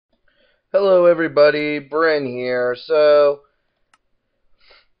Hello everybody, Bren here.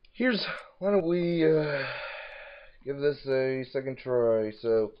 Why don't we give this a second try.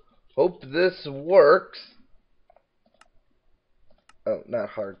 Hope this works. Oh, not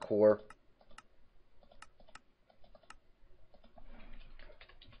hardcore.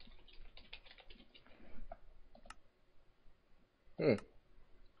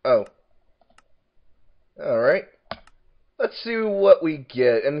 Oh. Alright. Let's see what we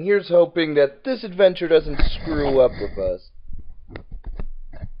get. And here's hoping that this adventure doesn't screw up with us.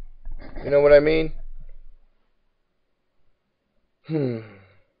 You know what I mean?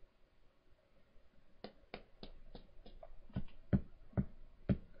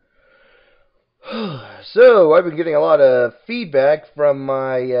 So, I've been getting a lot of feedback from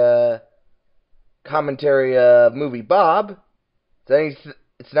my commentary movie Bob, saying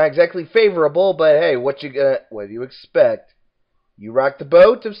it's not exactly favorable, but hey, what do you expect? You rock the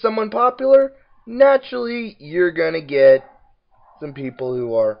boat of someone popular, naturally you're gonna get some people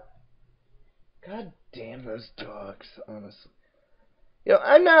who are, god damn those dogs, honestly. You know,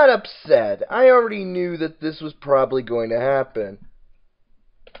 I'm not upset. I already knew that this was probably going to happen.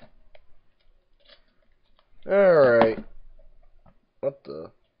 Alright. What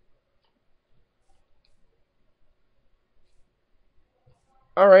the?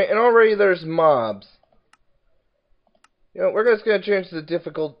 Alright, and already there's mobs. You know, we're just gonna change the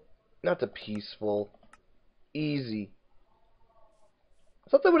difficult, not the peaceful, easy. I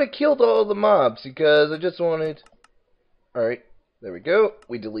thought that would have killed all the mobs because I just wanted. Alright, there we go.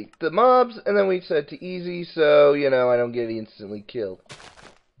 We delete the mobs and then we set to easy so, you know, I don't get instantly killed.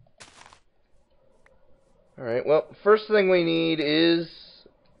 Alright, well, first thing we need is.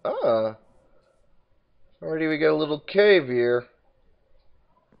 Already we got a little cave here.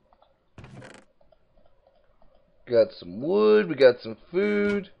 Got some wood, we got some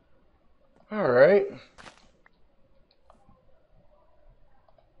food. Alright.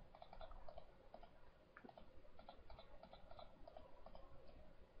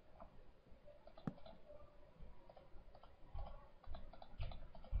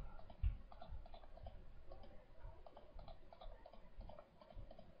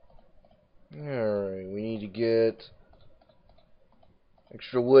 Alright, we need to get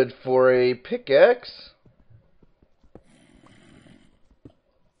extra wood for a pickaxe.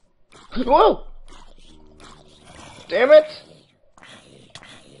 Whoa! Damn it!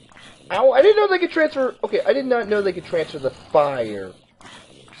 Ow, I didn't know they could transfer. Okay, I did not know they could transfer the fire.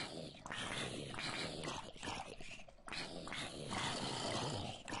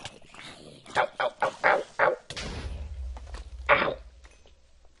 Ow, ow, ow, ow, ow. Ow.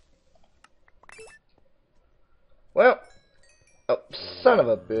 Well. Oh, son of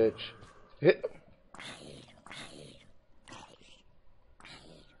a bitch.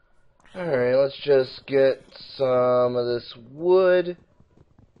 Alright, let's just get some of this wood.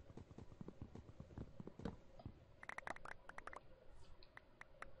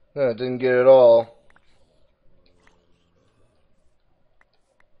 No, I didn't get it all.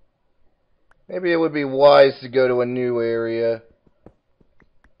 Maybe it would be wise to go to a new area.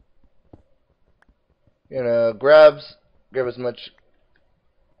 You know, grab as much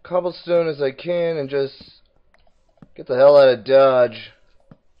cobblestone as I can and just get the hell out of Dodge.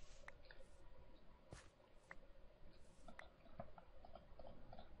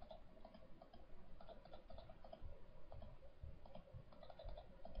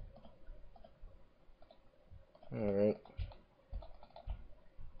 Alright.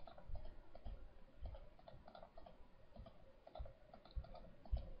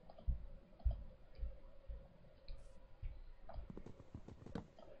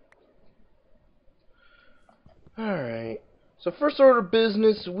 Alright. So first order of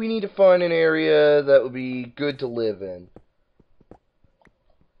business, we need to find an area that would be good to live in.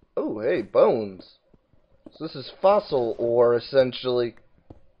 Oh, hey, bones. So this is fossil ore, essentially.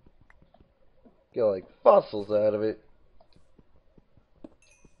 Get, like, fossils out of it.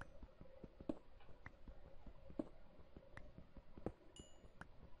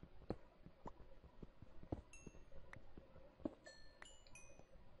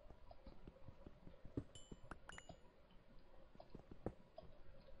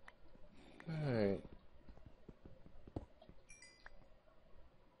 Alright.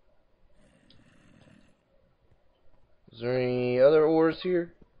 Is there any other ores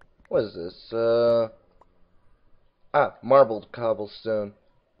here? What is this? Marbled cobblestone.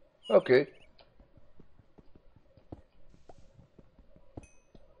 Okay.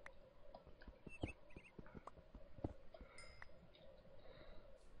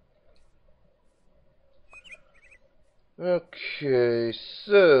 Okay,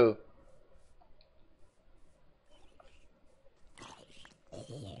 so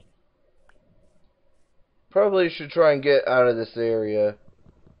Probably should try and get out of this area.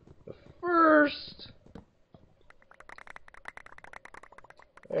 But first...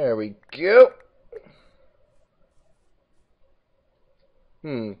 There we go.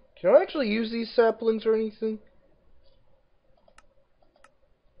 Can I actually use these saplings or anything?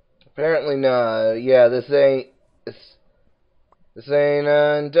 Apparently not. Yeah, this ain't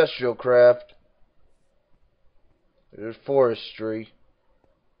industrial craft. There's forestry.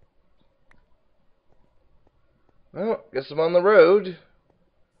 Well, guess I'm on the road.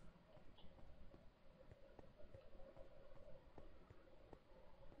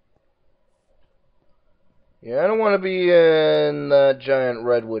 Yeah, I don't want to be in that giant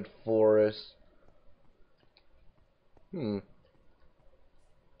redwood forest.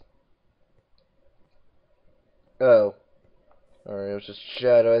 Oh. Alright, it was just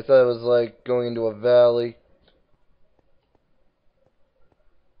shadow. I thought it was like going into a valley.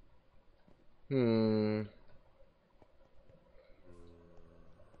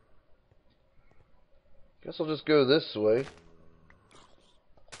 Guess I'll just go this way.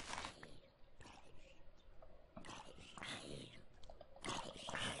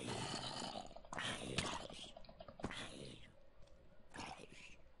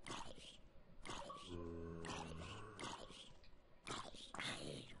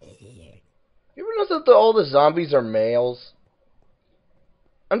 You ever notice that all the zombies are males?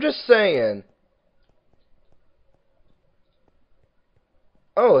 I'm just saying.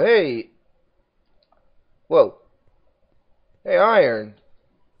 Oh, hey. Whoa. Hey, iron.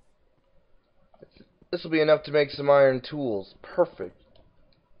 This will be enough to make some iron tools. Perfect.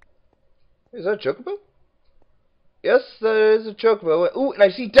 Is that a chocobo? Yes, that is a chocobo. Ooh, and I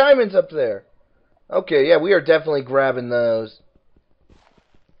see diamonds up there. Okay, yeah, we are definitely grabbing those.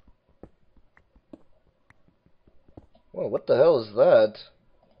 Whoa, what the hell is that?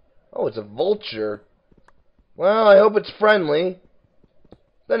 Oh, it's a vulture. Well, I hope it's friendly.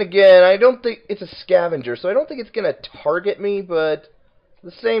 Then again, I don't think it's a scavenger, so I don't think it's gonna target me, but at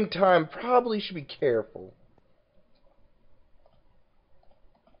the same time, probably should be careful.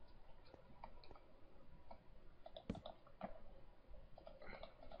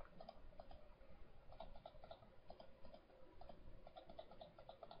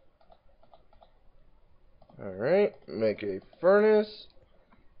 Alright, make a furnace.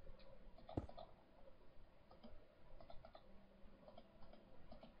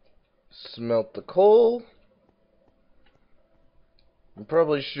 Smelt the coal. I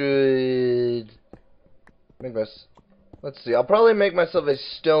probably should make my... Let's see, I'll probably make myself a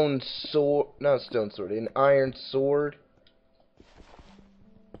stone sword... Not a stone sword, an iron sword.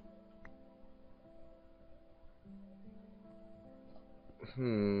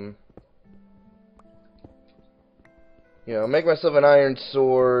 Yeah, I'll make myself an iron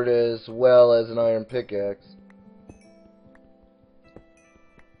sword as well as an iron pickaxe.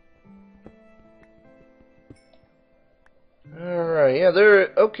 Alright, yeah,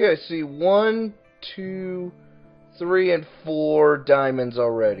 okay, I see 1, 2, 3, and 4 diamonds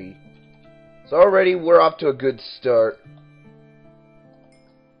already. So already we're off to a good start.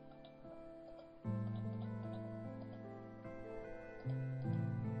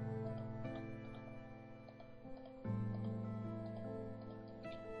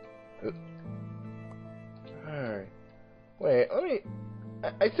 Alright. Wait,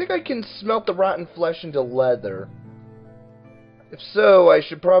 I think I can smelt the rotten flesh into leather. If so, I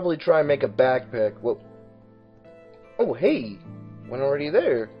should probably try and make a backpack. Whoa. Oh, hey! Went already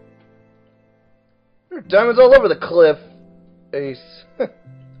there. There are diamonds all over the cliff. Ace.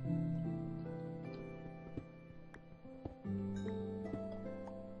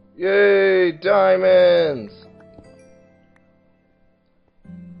 Yay, diamonds!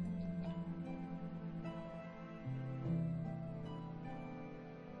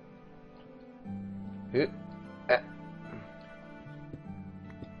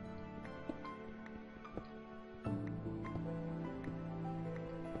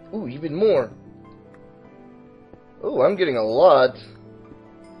 Ooh, even more. Ooh, I'm getting a lot.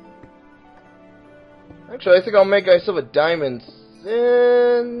 Actually, I think I'll make myself a diamond.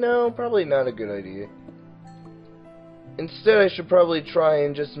 No, probably not a good idea. Instead, I should probably try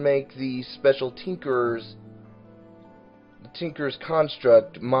and just make the special Tinker's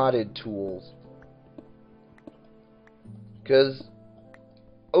Construct modded tools. Because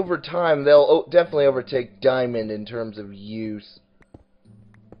over time, they'll definitely overtake diamond in terms of use.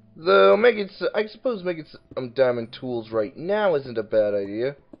 Though, I suppose making some diamond tools right now isn't a bad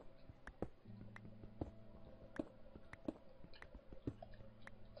idea.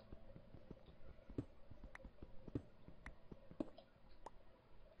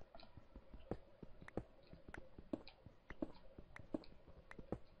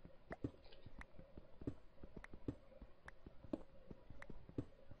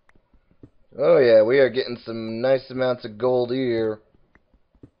 Oh yeah, we are getting some nice amounts of gold here.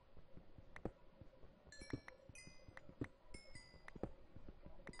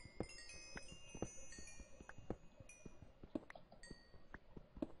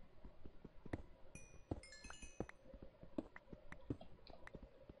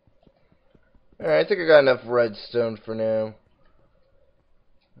 Alright, I think I got enough redstone for now.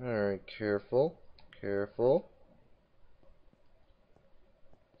 Alright, careful. Careful.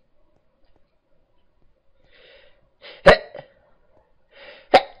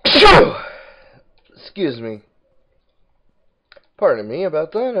 Excuse me. Pardon me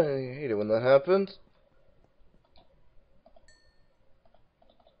about that. I hate it when that happens.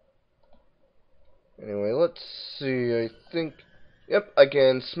 Anyway, let's see. I think... Yep, I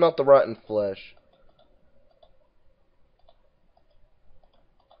can smelt the rotten flesh.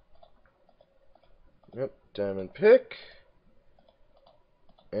 Yep, diamond pick.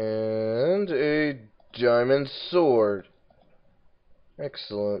 And a diamond sword.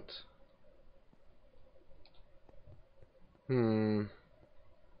 Excellent.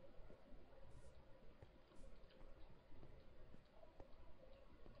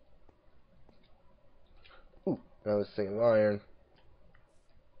 Now this thing of iron.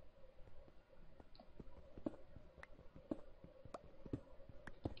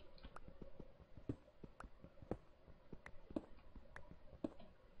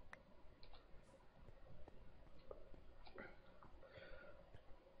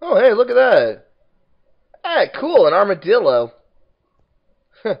 Oh, hey, look at that. Ah, cool, an armadillo.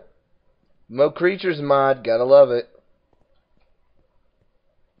 Mo Creatures mod, gotta love it.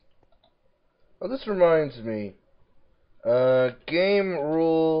 Oh, this reminds me. Game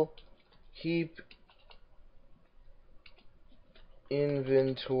rule, keep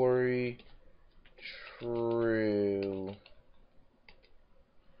inventory true.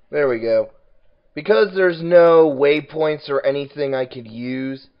 There we go. Because there's no waypoints or anything I could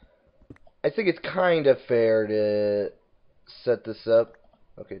use, I think it's kind of fair to set this up.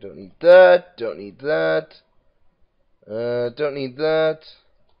 Okay, don't need that, don't need that. Don't need that.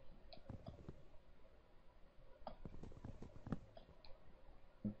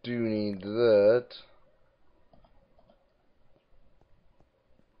 Do need that.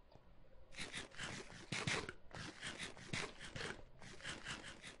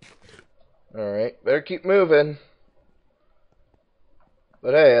 Alright, better keep moving.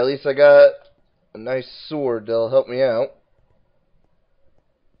 But hey, at least I got a nice sword that'll help me out.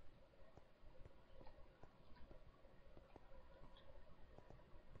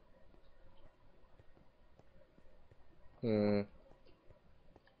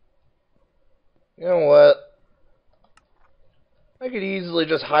 You know what? I could easily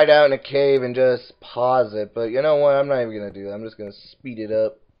just hide out in a cave and just pause it, but you know what? I'm not even gonna do that. I'm just gonna speed it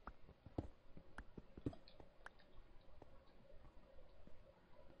up.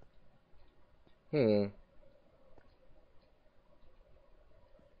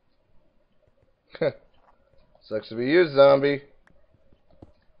 Sucks to be you, zombie.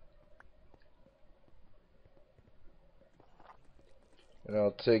 And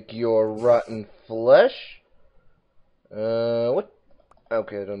I'll take your rotten flesh. What?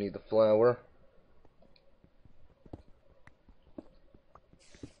 Okay, I don't need the flour.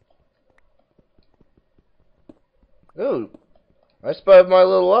 Oh, I spied my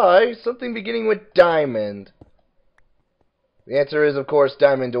little eye. Something beginning with diamond. The answer is, of course,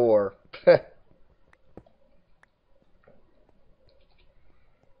 diamond ore.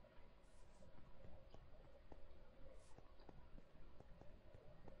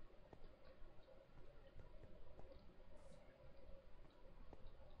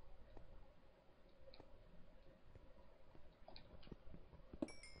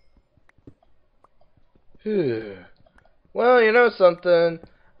 Well, you know something?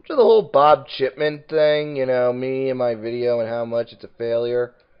 After the whole Bob Chipman thing, you know, me and my video and how much it's a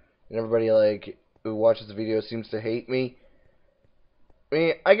failure, and everybody, like, who watches the video seems to hate me, I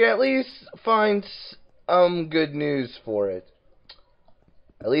mean, I can at least find good news for it.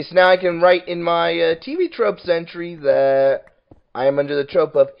 At least now I can write in my TV tropes entry that I am under the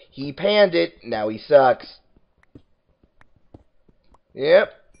trope of he panned it, now he sucks.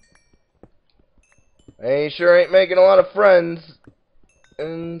 Yep. I sure ain't making a lot of friends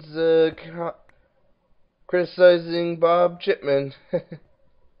and criticizing Bob Chipman.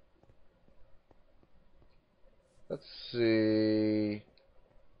 Let's see.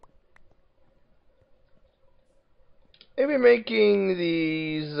 Maybe making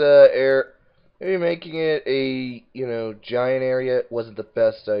these maybe making it a, you know, giant area wasn't the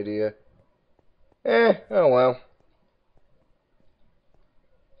best idea. Oh well.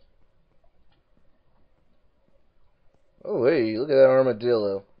 Oh, hey, look at that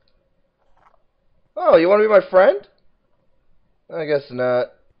armadillo. Oh, you want to be my friend? I guess not.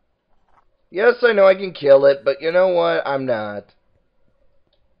 Yes, I know I can kill it, but you know what? I'm not.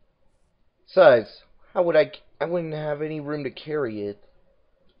 Besides, how would I wouldn't have any room to carry it.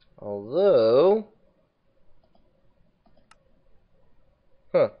 Although...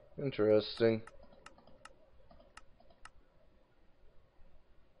 Huh, interesting.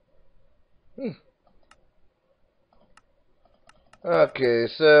 Okay,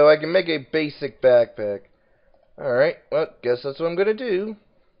 so I can make a basic backpack. Alright, well, guess that's what I'm gonna do.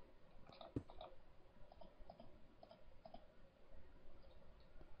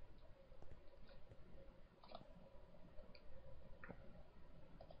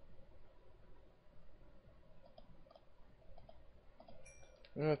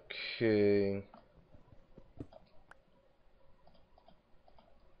 Okay.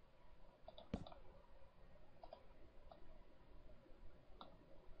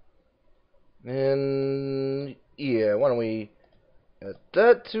 And yeah, why don't we add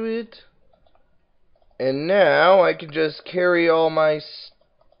that to it? And now I can just carry all my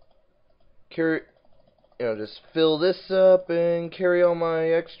just fill this up and carry all my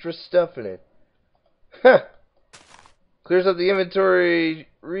extra stuff in it. Huh. Clears up the inventory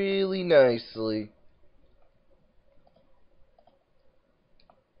really nicely.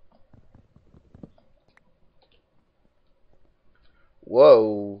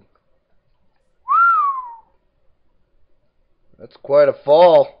 Whoa. That's quite a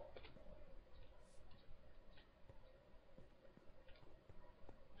fall.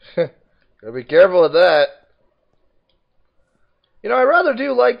 Gotta be careful with that. You know, I really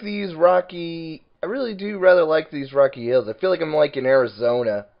do rather like these rocky hills. I feel like I'm like in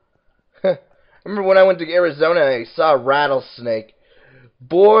Arizona. I remember when I went to Arizona and I saw a rattlesnake.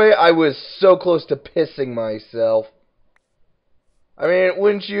 Boy, I was so close to pissing myself. I mean,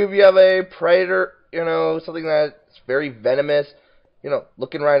 wouldn't you if you have a predator, something that's very venomous,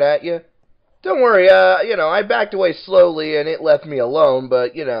 looking right at you? Don't worry, I backed away slowly and it left me alone,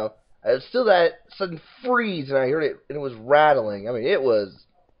 but, still that sudden freeze and I heard it and it was rattling. I mean, it was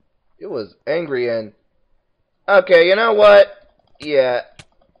angry and... Okay, you know what? Yeah,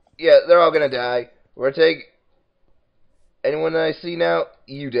 they're all gonna die. We're gonna take... Anyone that I see now,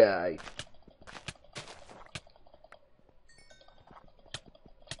 you die.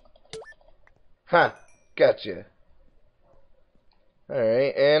 Ha! Gotcha.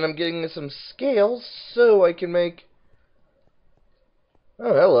 Alright, and I'm getting some scales so I can make...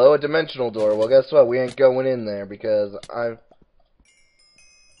 Oh, hello, a dimensional door. Well, guess what? We ain't going in there because I'm...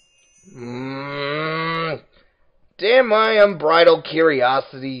 Damn my unbridled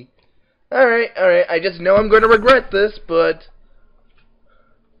curiosity. Alright. I just know I'm going to regret this, but...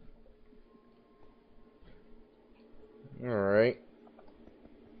 Alright.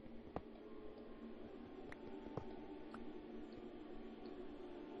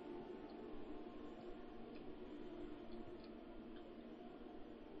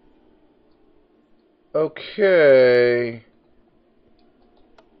 Okay.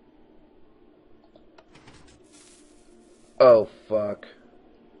 Oh, fuck.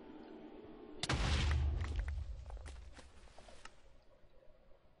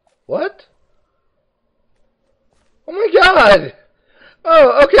 What? Oh my god!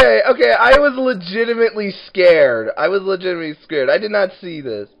 Oh, okay. I was legitimately scared. I did not see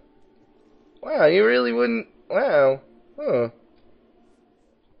this. Wow, you really wouldn't... Wow. Huh.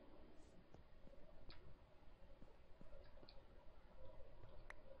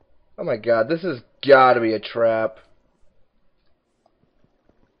 Oh my god, this has gotta be a trap.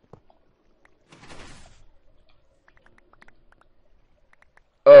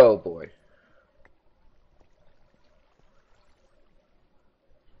 Oh boy.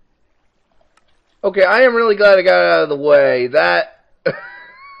 Okay, I am really glad I got out of the way. That...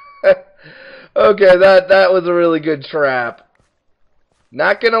 Okay, that was a really good trap.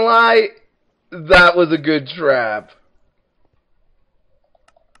 Not gonna lie, that was a good trap.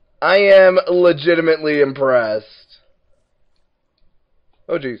 I am legitimately impressed.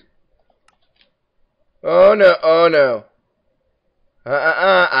 Oh jeez. Oh no.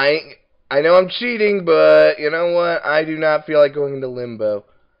 I know I'm cheating, but you know what? I do not feel like going into limbo.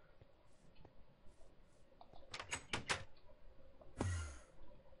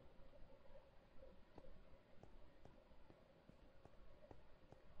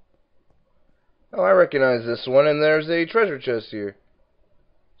 Oh, I recognize this one, and there's a treasure chest here.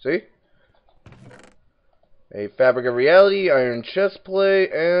 See? A fabric of reality, iron chest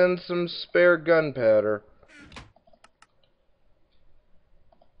plate, and some spare gunpowder.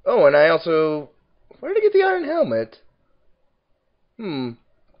 Oh, and I also... Where did I get the iron helmet? Alright,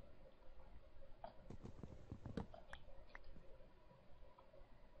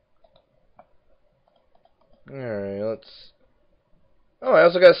 let's... Oh, I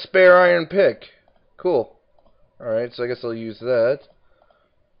also got a spare iron pick. Cool. Alright, so I guess I'll use that.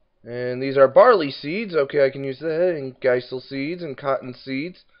 And these are barley seeds. Okay, I can use that. And geisel seeds and cotton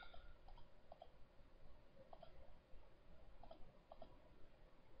seeds.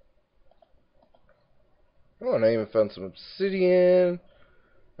 Oh, and I even found some obsidian.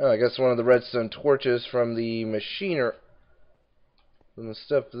 Oh, I guess one of the redstone torches from the machiner. From the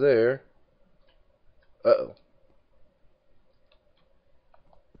stuff there. Uh-oh.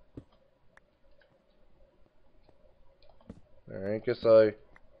 Alright, guess I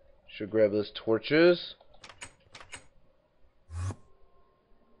should grab those torches.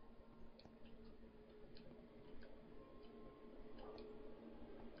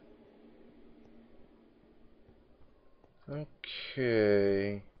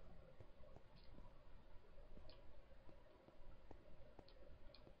 Okay.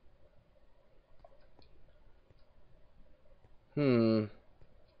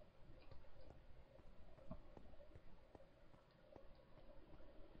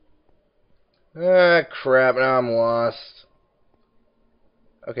 Ah, crap, now I'm lost.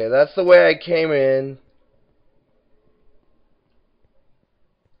 Okay, that's the way I came in.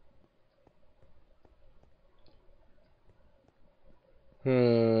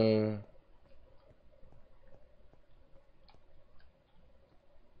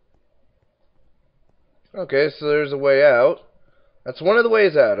 Okay, so there's a way out. That's one of the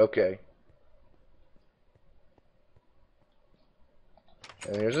ways out, okay.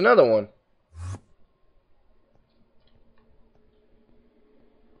 And here's another one.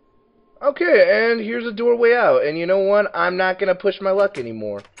 Okay, and here's a doorway out. And you know what? I'm not going to push my luck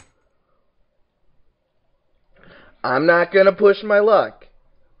anymore. I'm not going to push my luck.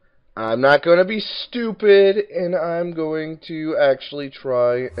 I'm not going to be stupid, and I'm going to actually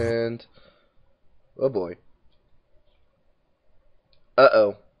try and... Oh boy.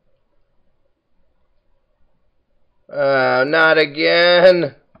 Uh-oh. Not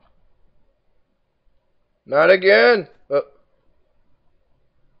again. Not again. Oh.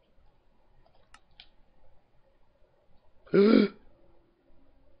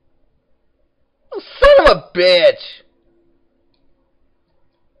 Oh, son of a bitch.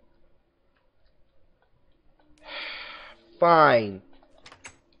 Fine.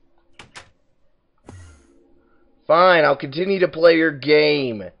 Fine, I'll continue to play your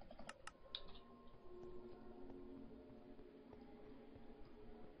game.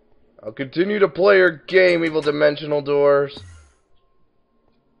 I'll continue to play your game, evil dimensional doors.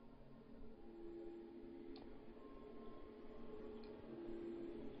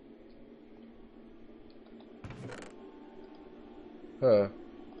 Huh.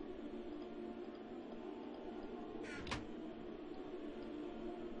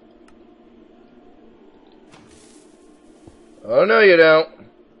 Oh, no you don't.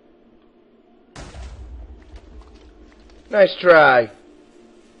 Nice try.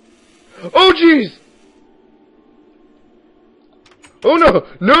 Oh, jeez! Oh, no!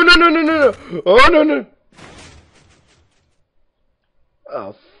 No, no, no, no, no, no! Oh, no, no!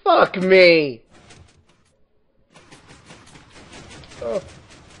 Oh, fuck me! Oh.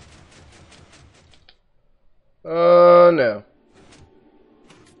 Oh, no.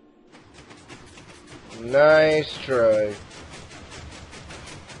 Nice try.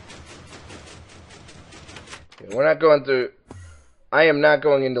 Okay, we're not going through... I am not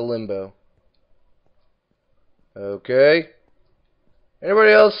going into limbo. Okay.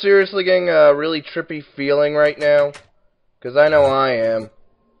 Anybody else seriously getting a really trippy feeling right now? Because I know I am.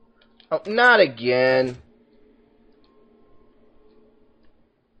 Oh, not again.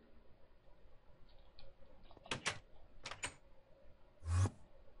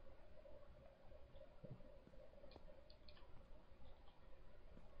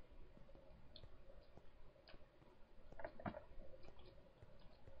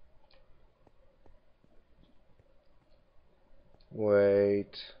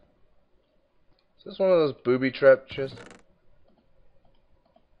 Wait. Is this one of those booby trap chests?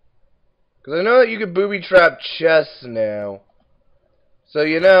 Because I know that you can booby trap chests now. So,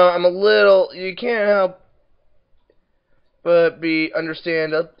 you know, I'm a little... You can't help but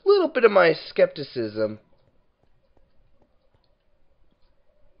understand a little bit of my skepticism.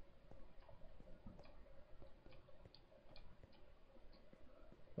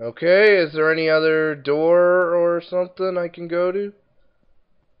 Okay, is there any other door or something I can go to?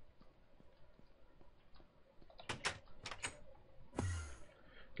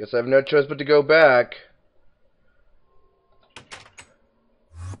 Guess I have no choice but to go back.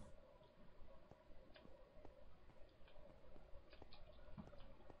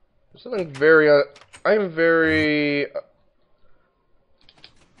 Something very, I'm very,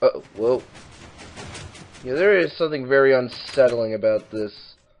 oh, whoa. Yeah, there is something very unsettling about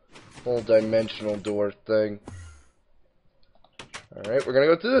this whole dimensional door thing. Alright, we're gonna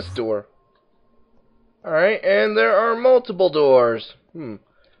go through this door. Alright, and there are multiple doors.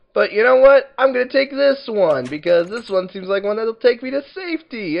 But you know what? I'm gonna take this one, because this one seems like one that'll take me to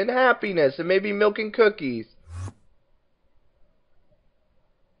safety and happiness and maybe milk and cookies.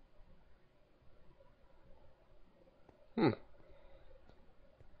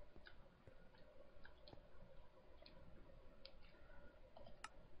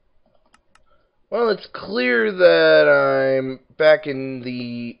 Well, it's clear that I'm back in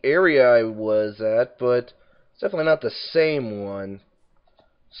the area I was at, but it's definitely not the same one.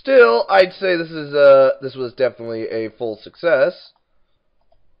 Still, I'd say this was definitely a full success.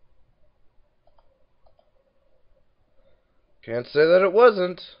 Can't say that it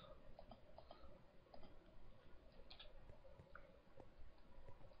wasn't.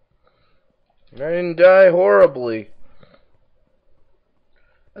 And I didn't die horribly.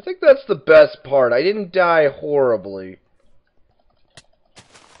 I think that's the best part. I didn't die horribly.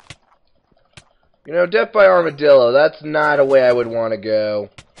 You know, death by armadillo, that's not a way I would want to go.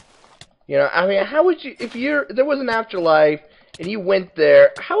 You know, I mean, how would you, if there was an afterlife and you went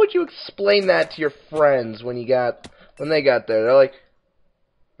there, how would you explain that to your friends when they got there? They're like,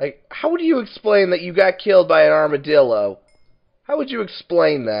 how would you explain that you got killed by an armadillo? How would you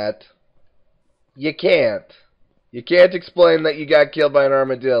explain that? You can't. You can't explain that you got killed by an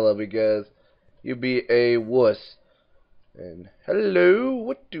armadillo because you'd be a wuss. And hello,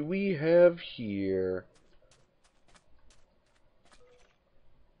 what do we have here?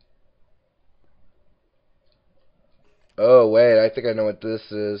 Oh, wait, I think I know what this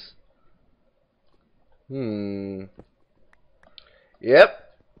is. Yep.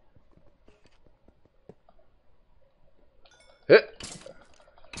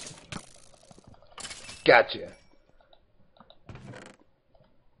 Gotcha.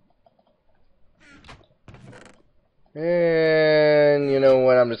 And you know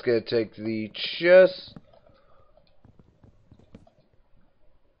what? I'm just gonna take the chest.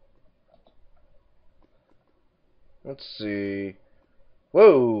 Let's see.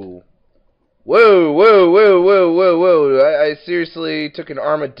 Whoa. Whoa, whoa, whoa, whoa, whoa, whoa. I seriously took an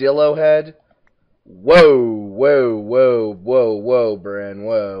armadillo head? Whoa, whoa, whoa, whoa, whoa, Bren,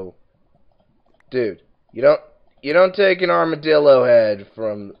 whoa. Dude, you don't take an armadillo head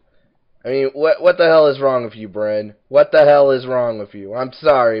from... I mean, what the hell is wrong with you, Bren? What the hell is wrong with you? I'm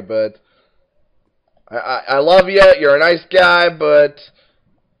sorry, but... I love you, you're a nice guy, but...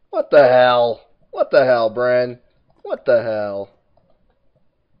 What the hell? What the hell, Bren? What the hell?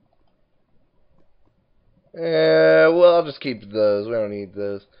 Well, I'll just keep those. We don't need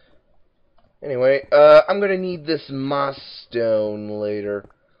those. Anyway, I'm gonna need this moss stone later.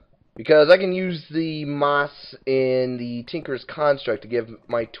 Because I can use the moss in the Tinker's Construct to give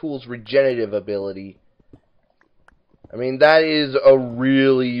my tools regenerative ability. I mean, that is a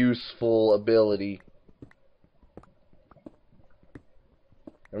really useful ability.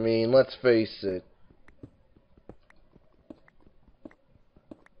 I mean, let's face it.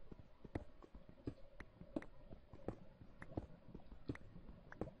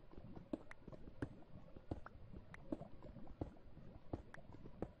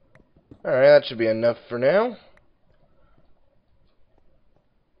 Alright, that should be enough for now.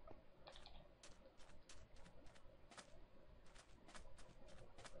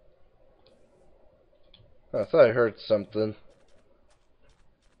 I thought I heard something.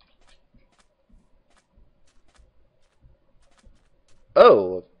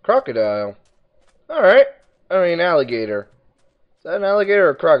 Oh, crocodile. Alright. I mean, alligator. Is that an alligator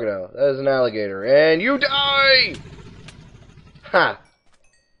or a crocodile? That is an alligator. And you die! Ha!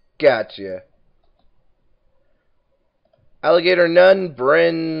 Gotcha. Alligator none,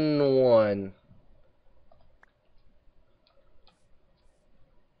 Bren 1.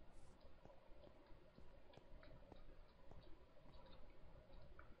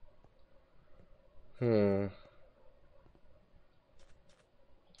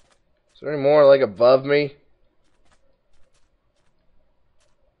 Is there any more, like, above me?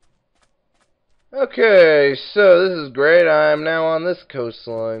 Okay, so this is great. I'm now on this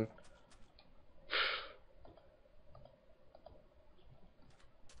coastline.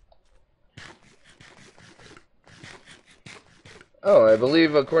 Oh, I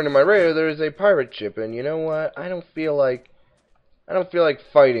believe according to my radar there is a pirate ship, and you know what? I don't feel like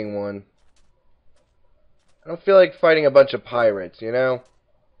fighting one. I don't feel like fighting a bunch of pirates, you know?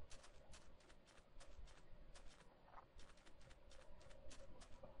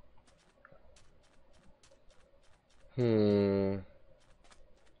 Hmm.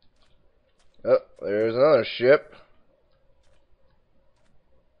 Oh, there's another ship.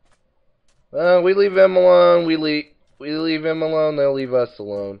 We leave them alone. We leave him alone. They'll leave us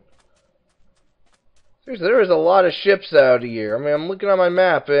alone. Seriously, there is a lot of ships out here. I mean, I'm looking on my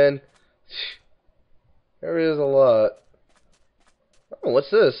map and there is a lot. Oh, what's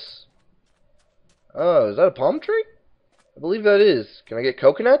this? Oh, is that a palm tree? I believe that is. Can I get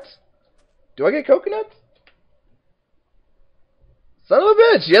coconuts? Do I get coconuts? Son of a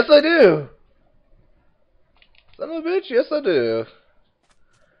bitch, yes I do. Son of a bitch, yes I do.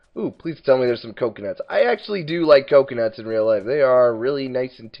 Ooh, please tell me there's some coconuts. I actually do like coconuts in real life. They are really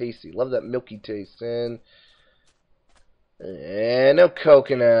nice and tasty. Love that milky taste. And no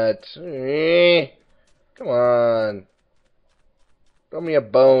coconut. Come on. Throw me a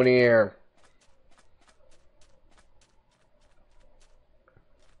bone here.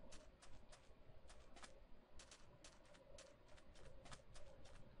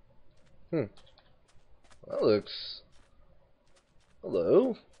 That looks...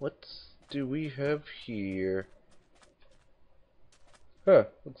 Hello? What do we have here? Huh.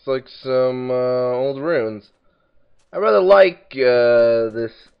 Looks like some old ruins. I rather like the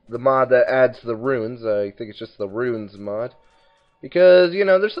mod that adds the ruins. I think it's just the ruins mod. Because, you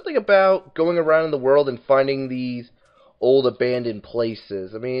know, there's something about going around in the world and finding these old abandoned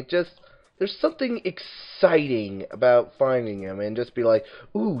places. I mean, there's something exciting about finding them and just be like,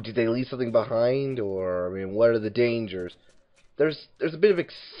 ooh, did they leave something behind? Or, I mean, what are the dangers? There's a bit of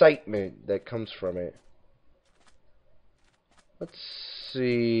excitement that comes from it. Let's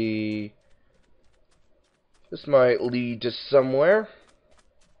see. This might lead to somewhere.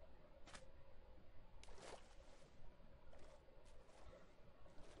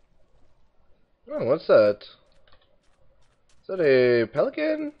 Oh, what's that? Is that a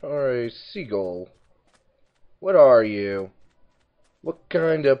pelican or a seagull? What are you? What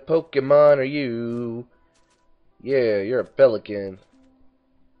kind of Pokemon are you? Yeah, you're a pelican.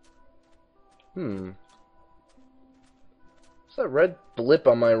 What's that red blip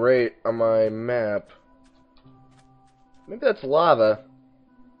on my map? Maybe that's lava.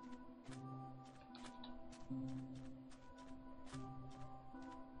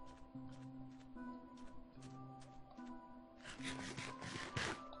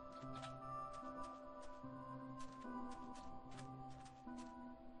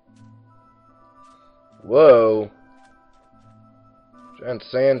 Whoa. Giant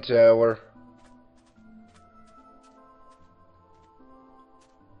sand tower.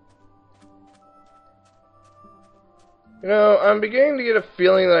 You know, I'm beginning to get a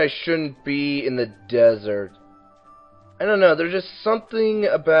feeling that I shouldn't be in the desert. I don't know, there's just something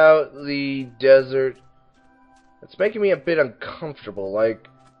about the desert that's making me a bit uncomfortable, like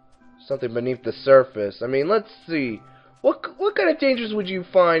something beneath the surface. I mean, let's see. What kind of dangers would you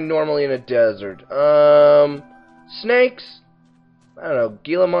find normally in a desert? Snakes? I don't know,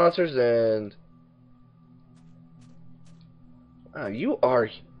 Gila monsters and... Wow, you are...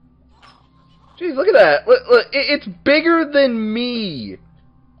 Jeez, look at that. Look, it's bigger than me.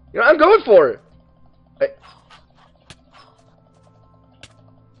 You know, I'm going for it.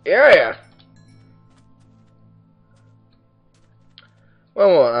 Yeah.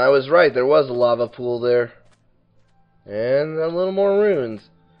 Well, I was right. There was a lava pool there. And a little more ruins.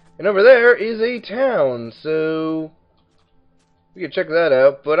 And over there is a town, so we can check that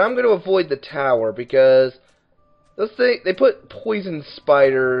out. But I'm going to avoid the tower because those things, they put poison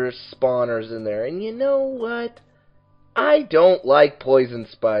spider spawners in there. And you know what? I don't like poison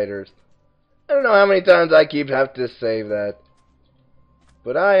spiders. I don't know how many times I have to say that.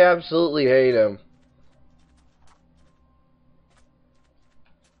 But I absolutely hate them.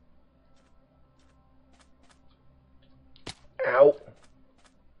 Ow.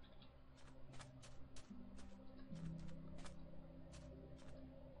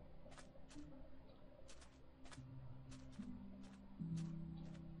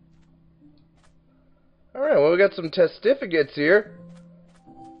 Alright, well, we got some testificates here.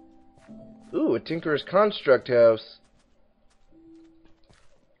 Ooh, a Tinker's Construct House.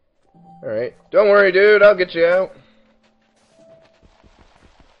 Alright. Don't worry, dude. I'll get you out.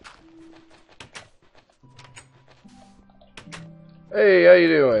 Hey, how you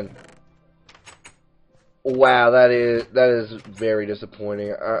doing? Wow, that is very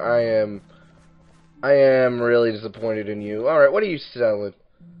disappointing. I am really disappointed in you. Alright, what are you selling?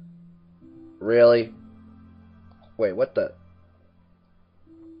 Really? Wait, what the...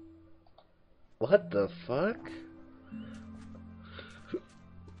 What the fuck?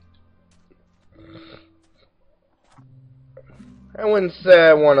 I wouldn't say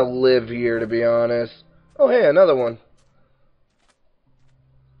I want to live here, to be honest. Oh, hey, another one.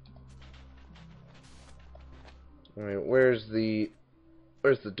 Alright, where's the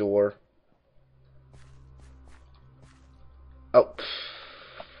door? Oh,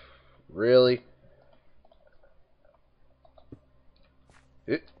 really?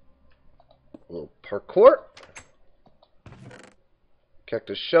 A little parkour.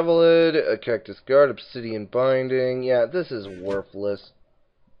 Cactus shovel lid, a cactus guard, obsidian binding. Yeah, this is worthless.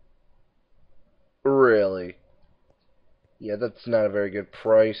 Really? Yeah, that's not a very good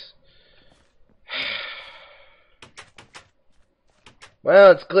price.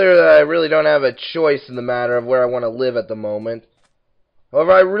 Well, it's clear that I really don't have a choice in the matter of where I want to live at the moment.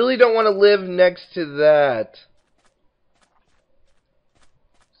 However, I really don't want to live next to that.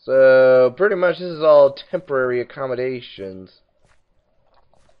 So, pretty much this is all temporary accommodations.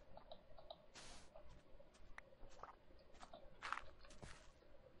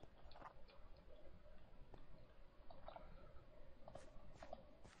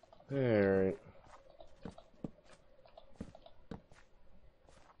 Alright.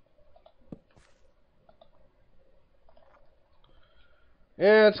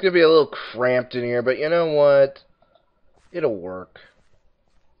 Yeah, it's gonna be a little cramped in here, but you know what? It'll work.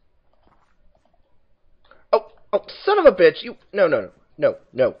 Oh, son of a bitch! No,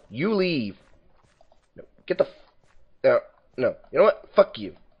 you leave. No, get the no. You know what? Fuck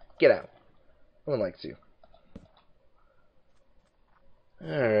you. Get out. No one likes you.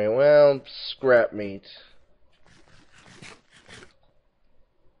 Alright, well, scrap meat.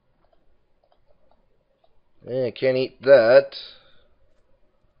 I can't eat that.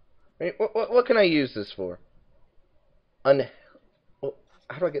 What can I use this for? How do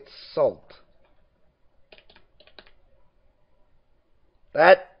I get salt?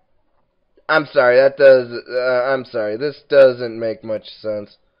 I'm sorry, I'm sorry, this doesn't make much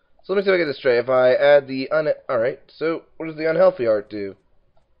sense. So let me see if I get this straight. If I add the alright, so what does the unhealthy art do?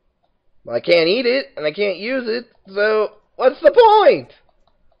 Well, I can't eat it, and I can't use it, so what's the point?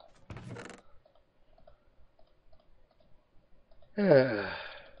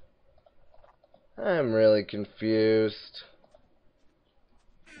 I'm really confused.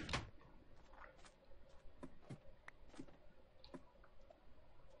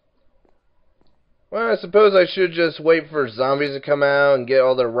 Well, I suppose I should just wait for zombies to come out and get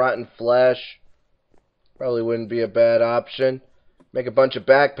all their rotten flesh. Probably wouldn't be a bad option. Make a bunch of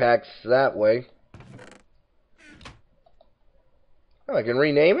backpacks that way. Oh, I can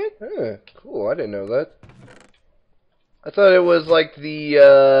rename it? Cool, I didn't know that. I thought it was like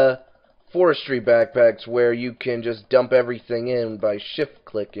the forestry backpacks where you can just dump everything in by shift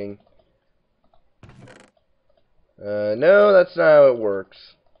clicking. No, that's not how it works.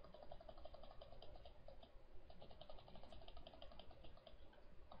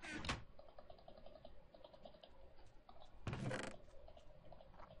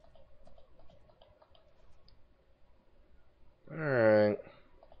 Alright.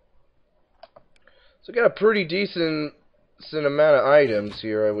 So I got a pretty decent amount of items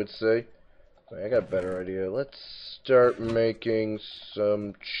here, I would say. Wait, I got a better idea. Let's start making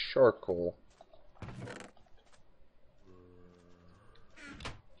some charcoal.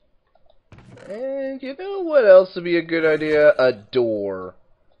 And you know what else would be a good idea? A door.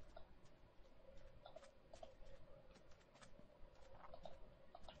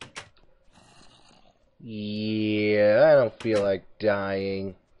 Yeah, I don't feel like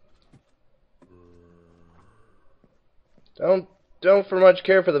dying. Don't for much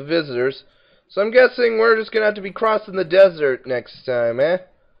care for the visitors. So I'm guessing we're just gonna have to be crossing the desert next time, eh?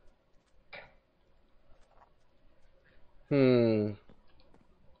 And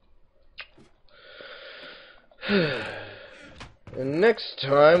next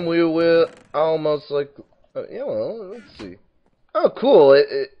time we will almost like yeah, well, let's see. Oh, cool!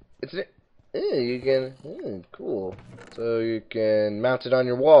 It's you can cool. So you can mount it on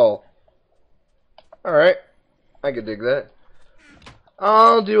your wall. All right, I could dig that.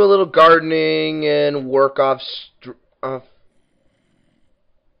 I'll do a little gardening and work off.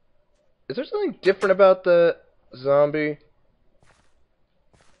 Is there something different about the zombie?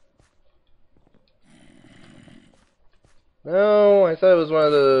 No, I thought it was one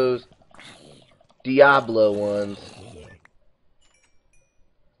of those Diablo ones.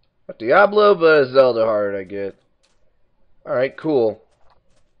 Not Diablo, but a Zelda heart I get. Alright, cool.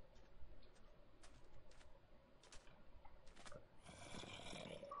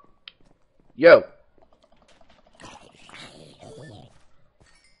 Yo.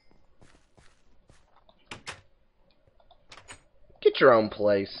 Get your own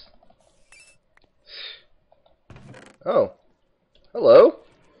place. Oh. Hello.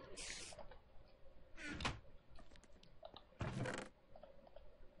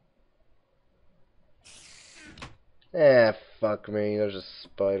 Fuck me. There's a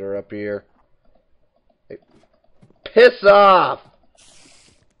spider up here. Hey, piss off!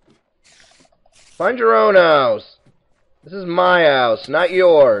 Find your own house. This is my house, not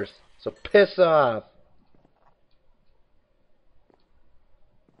yours. So piss off.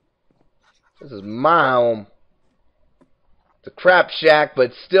 This is my home. It's a crap shack, but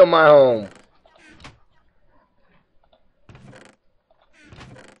it's still my home.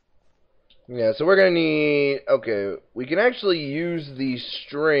 Yeah, so we're gonna need... Okay, we can actually use the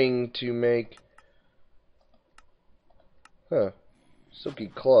string to make... Huh. Silky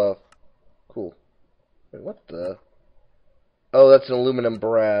cloth. Cool. Wait, what the... Oh, that's an aluminum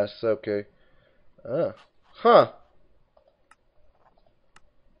brass. Okay. Ah. Huh.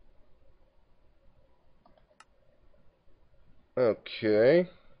 Okay.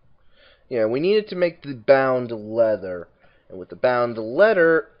 Yeah, we needed to make the bound leather. And with the bound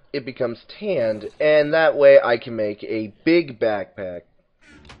leather, it becomes tanned. And that way I can make a big backpack.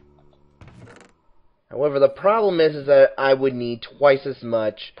 However, the problem is that I would need twice as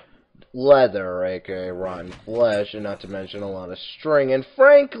much leather, aka rotten flesh, and not to mention a lot of string. And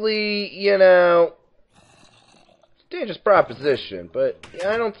frankly, you know, it's a dangerous proposition, but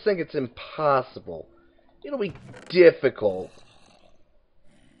I don't think it's impossible. It'll be difficult.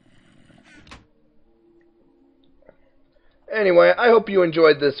 Anyway, I hope you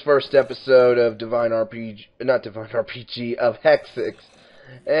enjoyed this first episode of of Hexxit.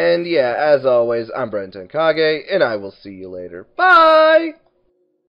 And yeah, as always, I'm Bren Tenkage, and I will see you later. Bye!